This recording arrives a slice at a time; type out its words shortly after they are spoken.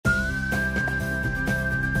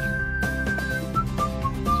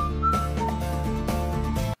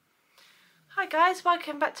guys,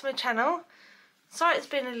 welcome back to my channel. Sorry it's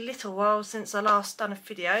been a little while since I last done a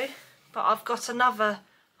video, but I've got another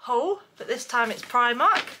haul, but this time it's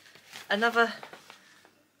Primark. Another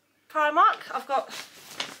Primark. I've got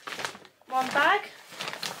one bag,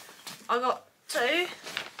 I've got two,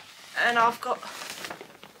 and I've got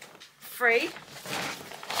three.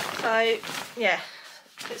 So yeah,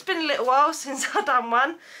 it's been a little while since I've done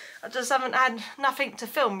one. I just haven't had nothing to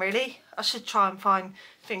film really. I should try and find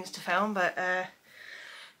things to film, but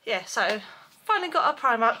yeah, so finally got a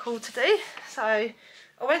Primark haul to do. So I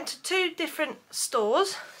went to two different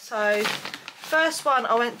stores. So first one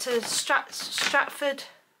I went to Stratford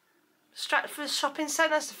shopping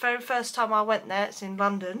centre. It's the very first time I went there. It's in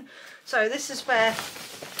London. So this is where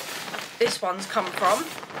this one's come from.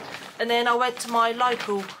 And then I went to my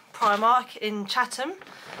local Primark in Chatham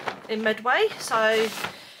in Medway. So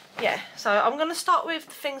yeah, so I'm going to start with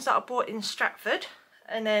the things that I bought in Stratford,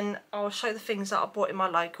 and then I'll show the things that I bought in my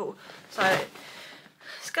local. So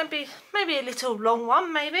it's going to be maybe a little long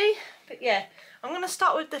one maybe, but yeah, I'm going to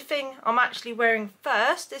start with the thing I'm actually wearing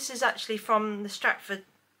first. This is actually from the Stratford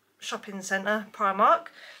shopping centre Primark.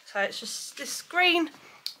 So it's just this green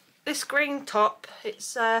top.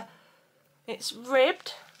 It's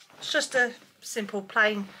ribbed. It's just a simple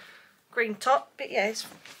plain green top, but yeah,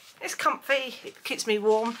 it's comfy, it keeps me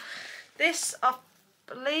warm. This, I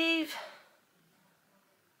believe,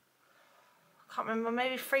 I can't remember,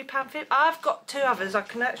 maybe £3.50. I've got two others, I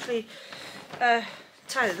can actually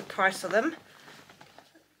tell you the price of them.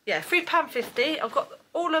 Yeah, £3.50. I've got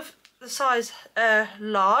all of the size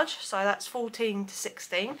large, so that's 14 to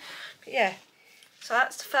 16. But yeah, so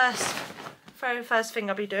that's the very first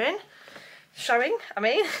thing I'll be doing.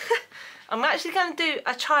 I'm actually going to do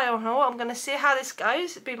a try on haul. I'm going to see how this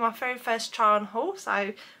goes. It'll be my very first try on haul,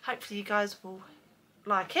 so hopefully you guys will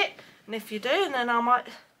like it, and if you do, then I might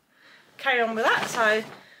carry on with that. So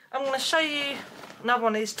I'm going to show you another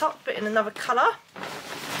one of these tops, but in another colour.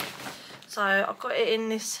 So I've got it in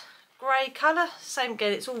this grey colour. Same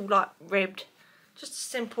again, it's all like ribbed, just a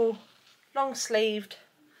simple long sleeved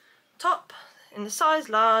top in the size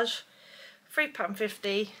large,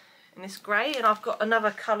 £3.50 in this grey. And I've got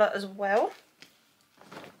another colour as well.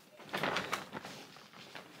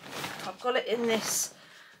 I've got it in this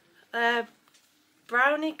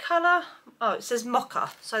brownie colour. Oh, it says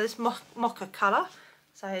mocha, so this mocha colour.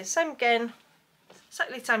 So same again,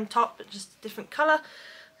 exactly the same top but just a different colour.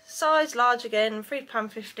 Size large again,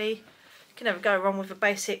 £3.50. You can never go wrong with a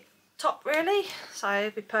basic top really, so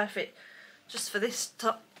it'd be perfect just for this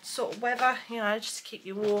top sort of weather, you know, just to keep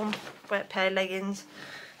you warm. Wear a pair of leggings.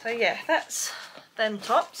 So yeah, that's them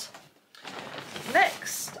tops.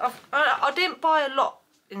 Next, I didn't buy a lot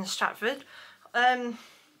in Stratford. I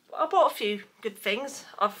bought a few good things.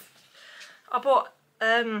 I bought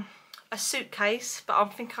a suitcase, but I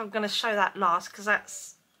think I'm going to show that last because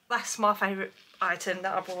that's my favourite item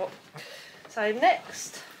that I bought. So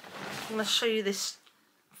next, I'm going to show you this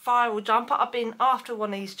viral jumper. I've been after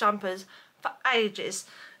one of these jumpers for ages,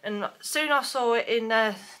 and soon I saw it in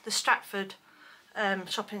the Stratford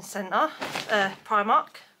shopping centre,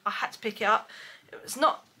 Primark. I had to pick it up. It was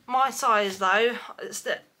not my size though. It's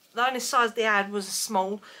the only size they had was a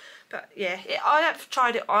small, but yeah, I have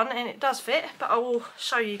tried it on and it does fit, but I will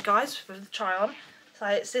show you guys with the try on. So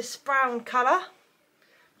it's this brown colour.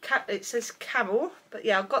 It says camel, but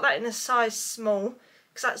yeah, I've got that in a size small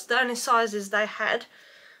because that's the only sizes they had.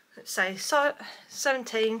 Let's say so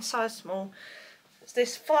 17, size small. It's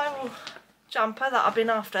this viral jumper that I've been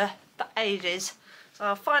after for ages. So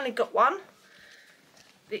I finally got one.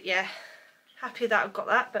 But yeah, happy that I've got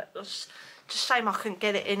that, but it's just shame I couldn't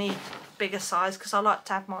get it any bigger size because I like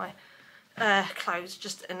to have my clothes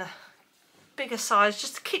just in a bigger size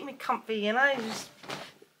just to keep me comfy, you know,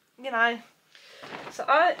 So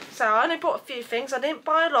I only bought a few things. I didn't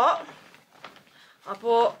buy a lot. I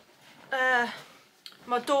bought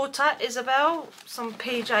my daughter Isabel some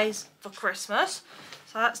PJs for Christmas,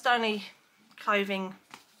 so that's the only clothing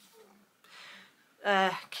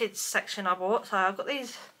kids section I bought. So I've got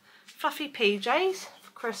these fluffy PJs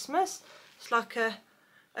for Christmas. It's like a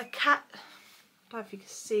cat. I don't know if you can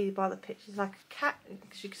see by the picture. It's like a cat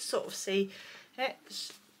because you can sort of see it.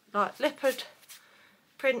 It's like leopard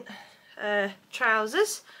print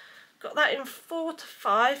trousers. Got that in 4 to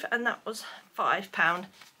 5, and that was £5. You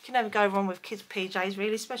can never go wrong with kids PJs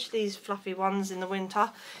really, especially these fluffy ones in the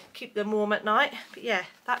winter. Keep them warm at night. But yeah,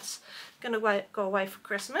 that's gonna go away for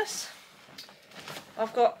Christmas.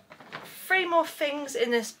 I've got 3 more things in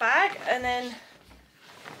this bag, and then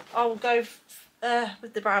I'll go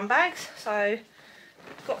with the brown bags. So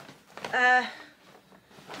I've got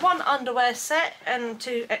one underwear set and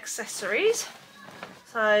 2 accessories.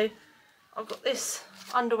 So I've got this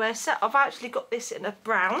underwear set. I've actually got this in a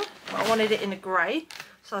brown, but I wanted it in a grey.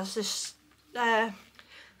 So it's just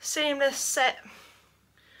seamless set.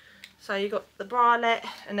 So you got the bralette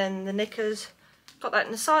and then the knickers. Got that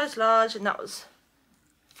in a size large, and that was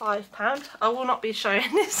 £5. I will not be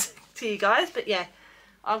showing this to you guys, but yeah,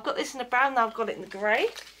 I've got this in the brown, now I've got it in the grey.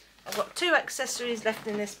 I've got 2 accessories left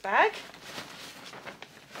in this bag.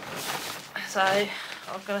 So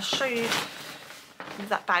I'm going to show you, move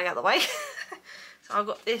that bag out of the way. So I've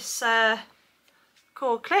got this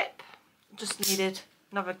cord clip, just needed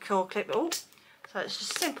another cord clip at all. So it's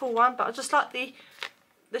just a simple one, but I just like the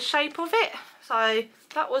shape of it. So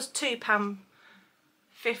that was £2.50,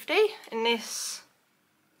 and this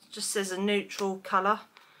just says a neutral colour.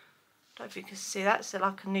 Don't know if you can see that, so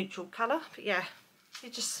like a neutral colour, but yeah,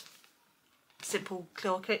 it just simple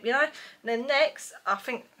claw clip, you know. And then next, I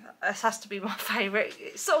think this has to be my favourite.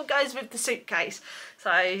 It sort of goes with the suitcase,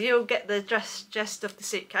 so you'll get the gist of the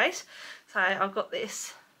suitcase. So I've got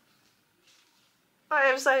this. I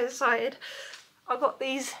am so excited. I've got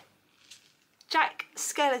these Jack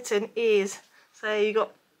skeleton ears. So you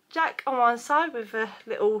got Jack on one side with a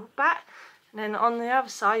little bat, and then on the other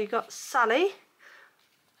side you got Sally,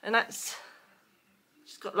 and that's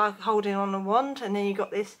just got like holding on a wand, and then you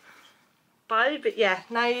got this bow. But yeah,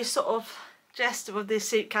 now you sort of jest with this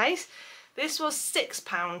suitcase. This was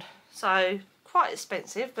 £6, so quite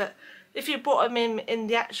expensive, but if you bought them in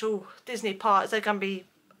the actual Disney parks, they're going to be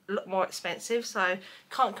a lot more expensive, so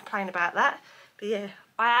can't complain about that. But yeah,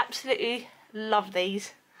 I absolutely love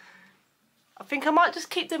these. I think I might just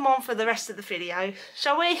keep them on for the rest of the video,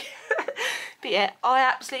 shall we? But yeah, I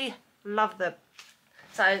absolutely love them.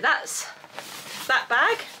 So that's that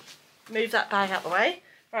bag. Move that bag out the way.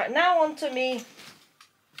 Right, now on to me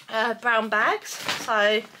brown bags.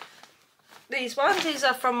 So these ones, these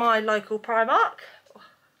are from my local Primark.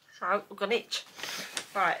 So I've got an itch.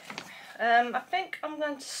 Right, I think I'm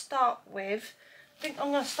going to start with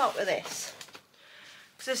this,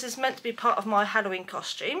 because this is meant to be part of my Halloween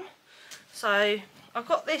costume. So I've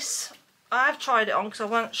got this, I have tried it on because I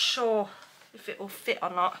wasn't sure if it will fit or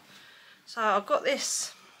not. So I've got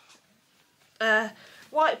this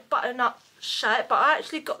white button-up shirt, but I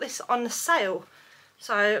actually got this on the sale.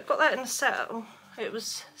 So I got that in the sale, it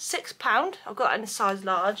was £6. I've got that in a size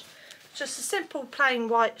large. Just a simple plain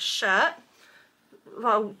white shirt,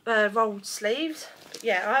 rolled sleeves. But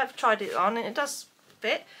yeah, I have tried it on and it does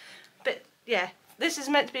fit. But yeah, this is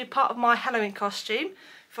meant to be part of my Halloween costume,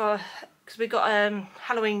 because we got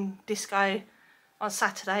Halloween disco on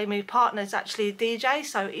Saturday. My partner's actually a DJ,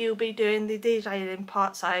 so he'll be doing the DJing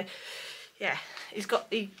part. So yeah, he'll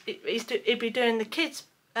be doing the kids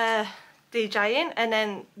DJing and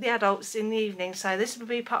then the adults in the evening. So this will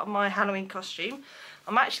be part of my Halloween costume.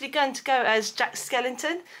 I'm actually going to go as Jack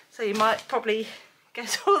Skellington, so you might probably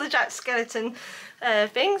guess all the Jack Skellington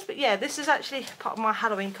things. But yeah, this is actually part of my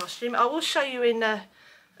Halloween costume. I will show you in a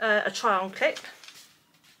try-on clip.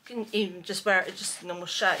 You can even just wear it, just a normal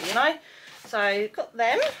shirt, you know. So got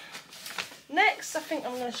them. Next, I think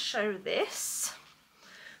I'm going to show this.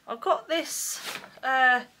 I've got this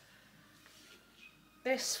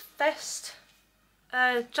this vest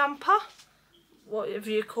jumper, whatever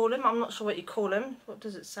you call them. I'm not sure what you call them. What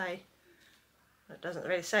does it say? It doesn't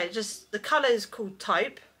really say. It just, the colour is called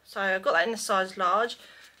taupe. So I got that in a size large.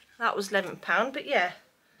 That was £11. But yeah,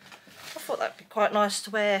 I thought that'd be quite nice to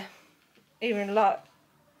wear, even like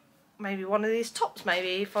maybe one of these tops.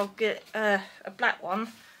 Maybe if I get a black one,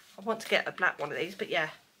 I want to get a black one of these. But yeah,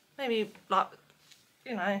 maybe like,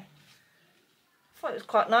 you know, I thought it was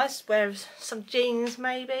quite nice. Wear some jeans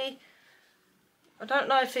maybe. I don't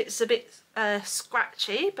know if it's a bit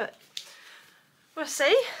scratchy, but we'll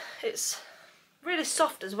see. It's really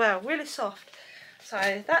soft as well, really soft.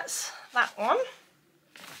 So that's that one.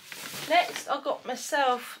 Next, I got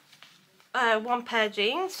myself one pair of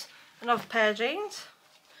jeans, another pair of jeans.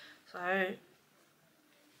 So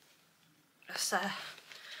that's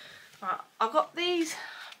right. I've got these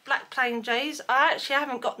black plain J's. I actually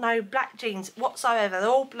haven't got no black jeans whatsoever. They're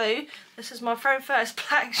all blue. This is my very first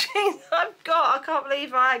black jeans I've got. I can't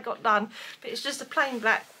believe I ain't got none. But it's just a plain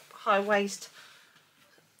black high waist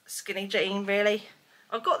skinny jean, really.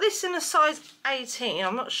 I've got this in a size 18.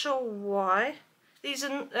 I'm not sure why. These are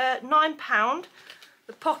 £9.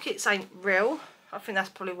 The pockets ain't real. I think that's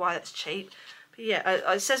probably why that's cheap. But yeah,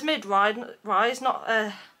 it says mid-rise, not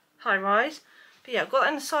high-rise. But yeah, I've got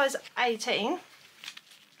that in a size 18.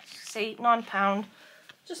 See, £9.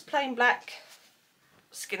 Just plain black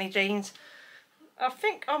skinny jeans. I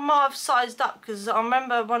think I might have sized up, because I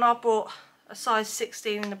remember when I bought a size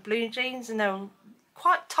 16 in the blue jeans and they were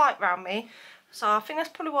quite tight around me. So I think that's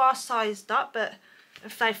probably why I sized up, but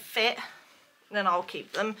if they fit, then I'll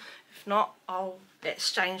keep them. If not, I'll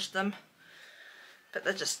exchange them. But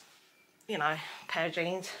they're just, you know, pair of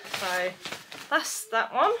jeans. So that's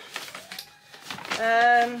that one.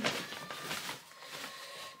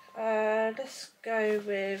 Let's go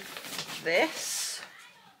with this.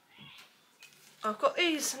 I've got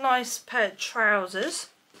these nice pair of trousers.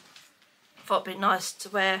 Thought it'd be nice to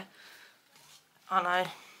wear, I don't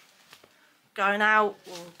know, going out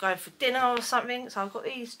or going for dinner or something. So I've got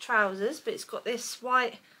these trousers, but it's got this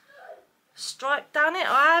white stripe down it.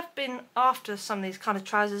 I have been after some of these kind of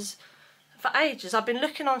trousers for ages. I've been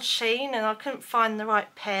looking on Shein and I couldn't find the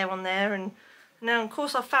right pair on there, and then of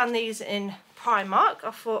course I found these in Primark.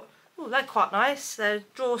 I thought, oh, they're quite nice. They're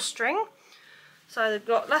drawstring, so they've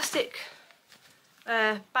got elastic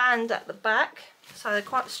band at the back, so they're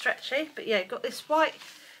quite stretchy. But yeah, got this white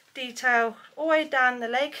detail all the way down the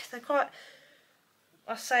leg. They're quite,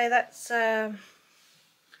 I say that's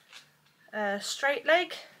straight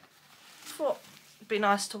leg. Thought it'd be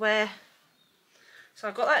nice to wear. So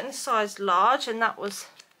I got that in size large, and that was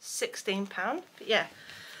 £16. But yeah,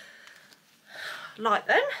 like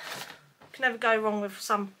them. Can never go wrong with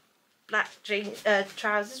some black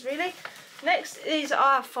trousers, really. Next, these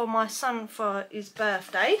are for my son for his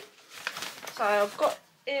birthday. So I've got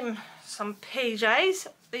him some PJs.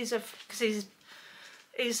 These are because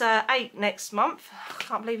he's 8 next month. I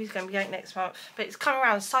can't believe he's going to be 8 next month, but it's coming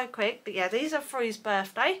around so quick. But yeah, these are for his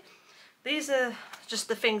birthday. These are just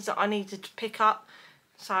the things that I needed to pick up.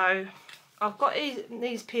 So I've got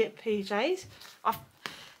these PJs. I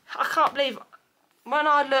can't believe when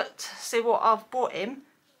I looked to see what I've bought him,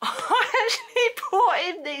 I actually bought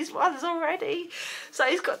him these ones already. So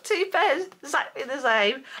he's got 2 pairs exactly the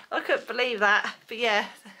same. I couldn't believe that. But yeah,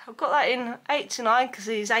 I've got that in 8 to 9 because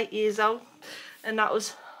he's 8 years old, and that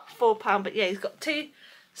was £4. But yeah, he's got 2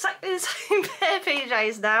 exactly the same pair of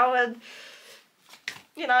PJs now, and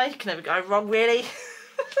you know, you can never go wrong, really.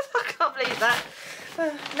 I can't believe that.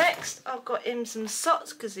 Next, I've got him some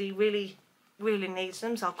socks because he really needs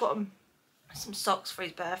them. So I've got him some socks for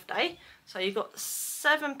his birthday. So you've got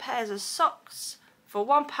 7 pairs of socks for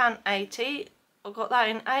 £1.80. I've got that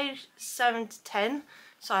in age 7 to 10.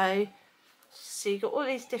 So you've got all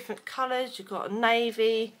these different colours. You've got a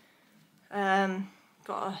navy, got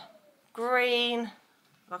a green,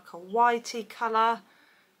 like a whitey colour,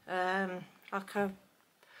 like a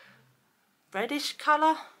reddish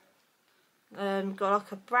colour, got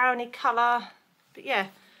like a brownie colour. But yeah,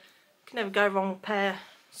 can never go wrong with a pair of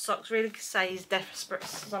socks, really. Could say he's desperate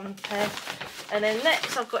for some pair. And then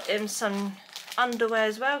next I've got him some underwear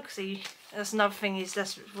as well, because that's another thing he's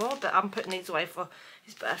desperate for, but I'm putting these away for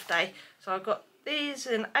his birthday. So I've got these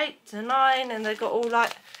in 8 to 9, and they've got all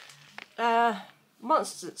like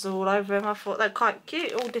monsters all over them. I thought they're quite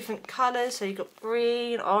cute, all different colours. So you've got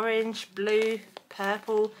green, orange, blue,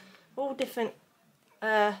 purple, all different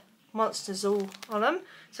monsters all on them.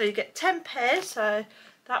 So you get 10 pairs, so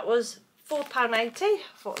that was £4.80. I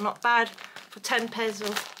thought not bad for 10 pairs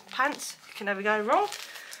of pants. You can never go wrong.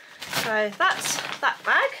 So that's that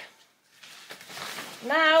bag.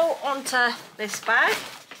 Now onto this bag.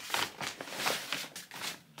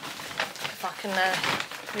 If I can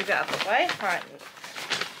move it out of the way. Right.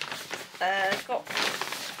 Got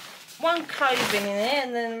 1 clothing in here,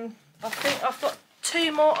 and then I think I've got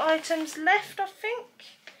 2 more items left, I think.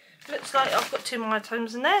 Looks like I've got 2 more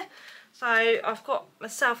items in there. So I've got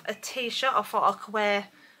myself a t-shirt I thought I could wear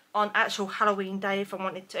on actual Halloween day if I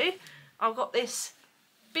wanted to. I've got this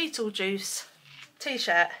Beetlejuice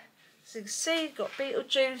t-shirt. So you can see, got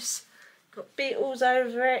Beetlejuice, got Beatles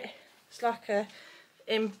over it. It's like a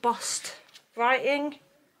embossed writing,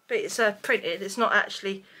 but it's printed. It's not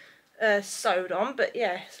actually sewed on, but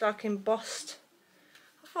yeah, it's like embossed.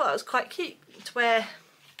 I thought that was quite cute to wear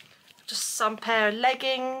just some pair of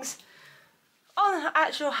leggings on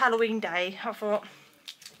actual Halloween day. I thought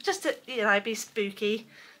just to, you know, be spooky.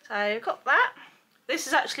 So I've got that. This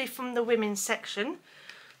is actually from the women's section.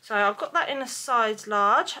 So I've got that in a size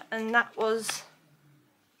large, and that was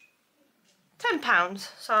 £10.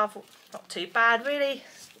 So I thought not too bad, really.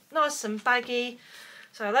 Nice and baggy.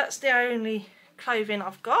 So that's the only clothing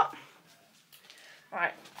I've got.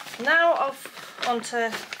 Right, now on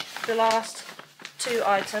to the last 2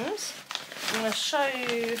 items. I'm going to show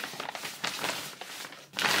you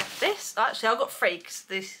this. Actually, I've got 3 because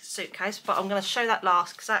this suitcase, but I'm going to show that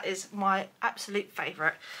last because that is my absolute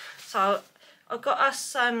favourite. So I've got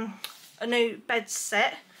us a new bed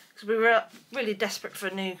set because we were really desperate for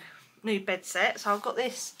a new bed set. So I've got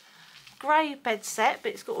this grey bed set,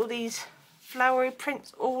 but it's got all these flowery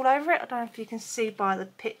prints all over it. I don't know if you can see by the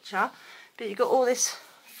picture, but but you've got all this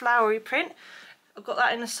flowery print. I've got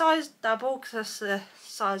that in a size double because that's the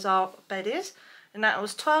size our bed is, and that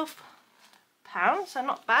was £12, so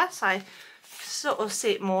not bad. So you can sort of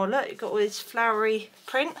see it more. Look, you've got all this flowery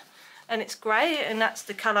print, and it's grey, and that's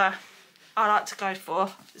the colour I like to go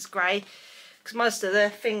for. It's grey, because most of the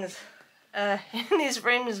things in this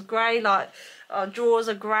room is grey. Like our drawers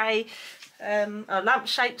are grey, our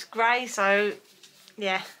lampshade's grey. So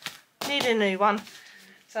yeah, need a new one.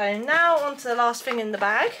 So now on to the last thing in the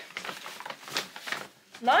bag.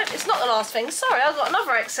 No, it's not the last thing. Sorry, I've got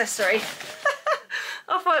another accessory.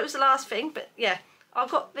 I thought it was the last thing, but yeah, I've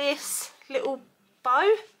got this little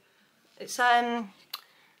bow. It's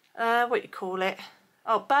what do you call it?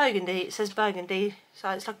 Oh, burgundy. It says burgundy,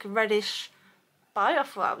 so it's like a reddish bow. I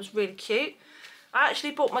thought that was really cute. I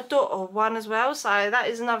actually bought my daughter one as well, so that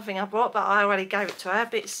is another thing I bought, but I already gave it to her.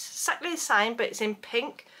 But it's exactly the same, but it's in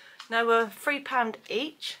pink. They were £3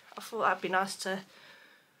 each. I thought that'd be nice to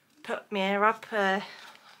put my hair up.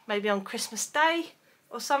 Maybe on Christmas Day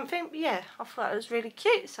or something, but yeah, I thought it was really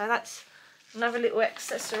cute. So that's another little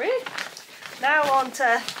accessory. Now on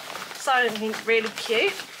to something really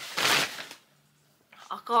cute.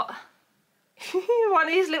 I got one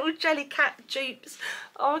of these little jelly cat dupes.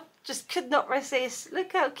 I just could not resist.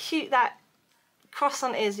 Look how cute that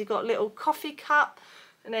croissant is. You've got a little coffee cup,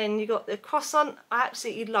 and then you got the croissant. I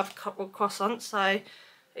absolutely love croissants. So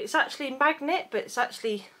it's actually magnet, but it's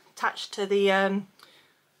actually attached to the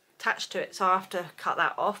so I have to cut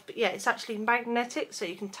that off. But yeah, it's actually magnetic, so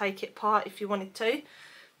you can take it apart if you wanted to.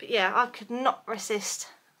 But yeah, I could not resist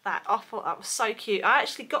that. I thought that was so cute. I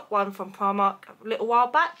actually got one from Primark a little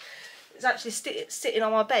while back. It's actually sitting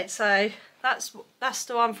on my bed, so that's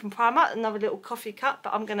the one from Primark. Another little coffee cup,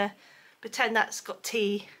 but I'm gonna pretend that's got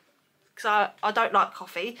tea, because I don't like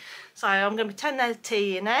coffee, so I'm gonna pretend there's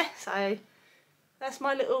tea in there. So that's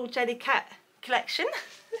my little jelly cat collection.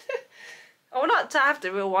 I would like to have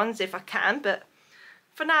the real ones if I can, but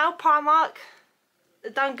for now, Primark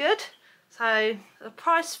have done good. So the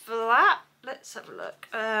price for that, let's have a look.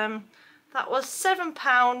 That was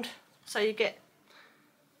 £7, so you get,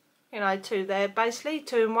 you know, two there, basically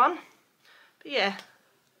 2 in 1. But yeah,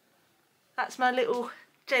 that's my little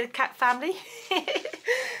jelly cat family.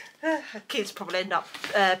 Kids probably end up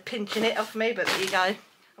pinching it off me, but there you go.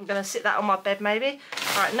 I'm going to sit that on my bed maybe.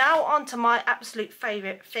 Alright, now on to my absolute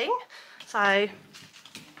favourite thing. So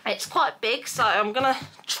it's quite big, so I'm going to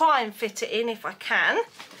try and fit it in if I can.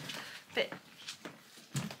 But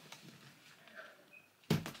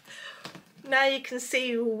now you can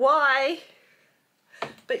see why.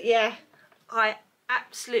 But yeah, I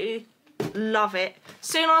absolutely love it.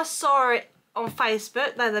 Soon I saw it on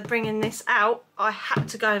Facebook that they're bringing this out, I had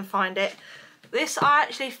to go and find it. This I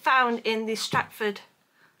actually found in the Stratford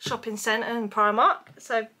shopping centre in Primark.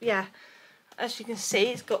 So yeah, as you can see,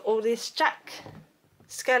 it's got all this Jack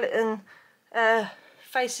skeleton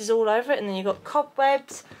faces all over it, and then you've got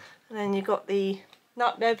cobwebs, and then you've got the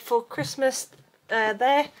Nightmare Before Christmas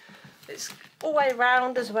there. It's all the way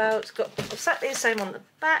round as well. It's got exactly the same on the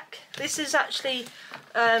back. This is actually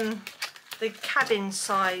the cabin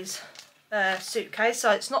size suitcase,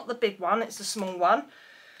 so it's not the big one, it's the small one,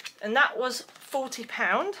 and that was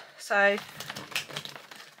 £40. So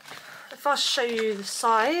if I show you the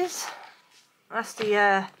size, that's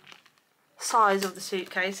the size of the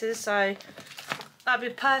suitcases, so that'd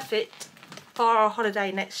be perfect for our holiday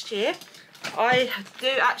next year. I do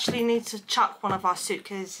actually need to chuck one of our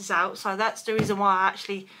suitcases out, so that's the reason why I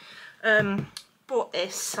actually bought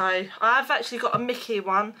this. So I've actually got a Mickey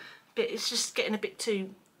one, but it's just getting a bit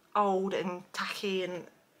too old and tacky, and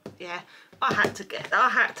yeah, I had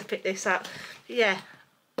to pick this up. But yeah,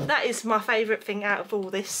 that is my favourite thing out of all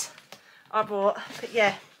this I bought. But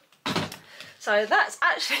yeah, so that's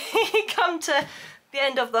actually come to the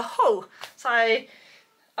end of the haul. So I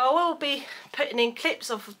will be putting in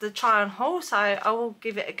clips of the try on haul, so I will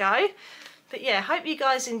give it a go. But yeah, hope you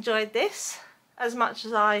guys enjoyed this as much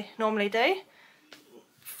as I normally do.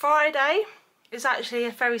 Friday is actually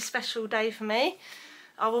a very special day for me.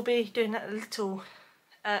 I will be doing a little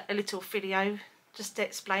video just to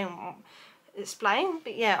explain.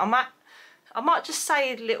 But yeah, I might just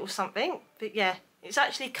say a little something. But yeah, it's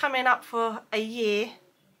actually coming up for a year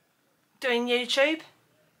doing YouTube.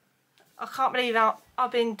 I can't believe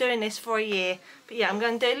I've been doing this for a year. But yeah, I'm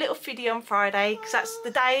going to do a little video on Friday because that's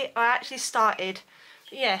the day I actually started.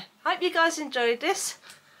 But yeah, hope you guys enjoyed this.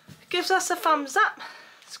 Give us a thumbs up,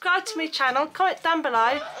 subscribe to my channel, comment down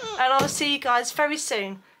below, and I'll see you guys very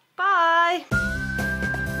soon. Bye!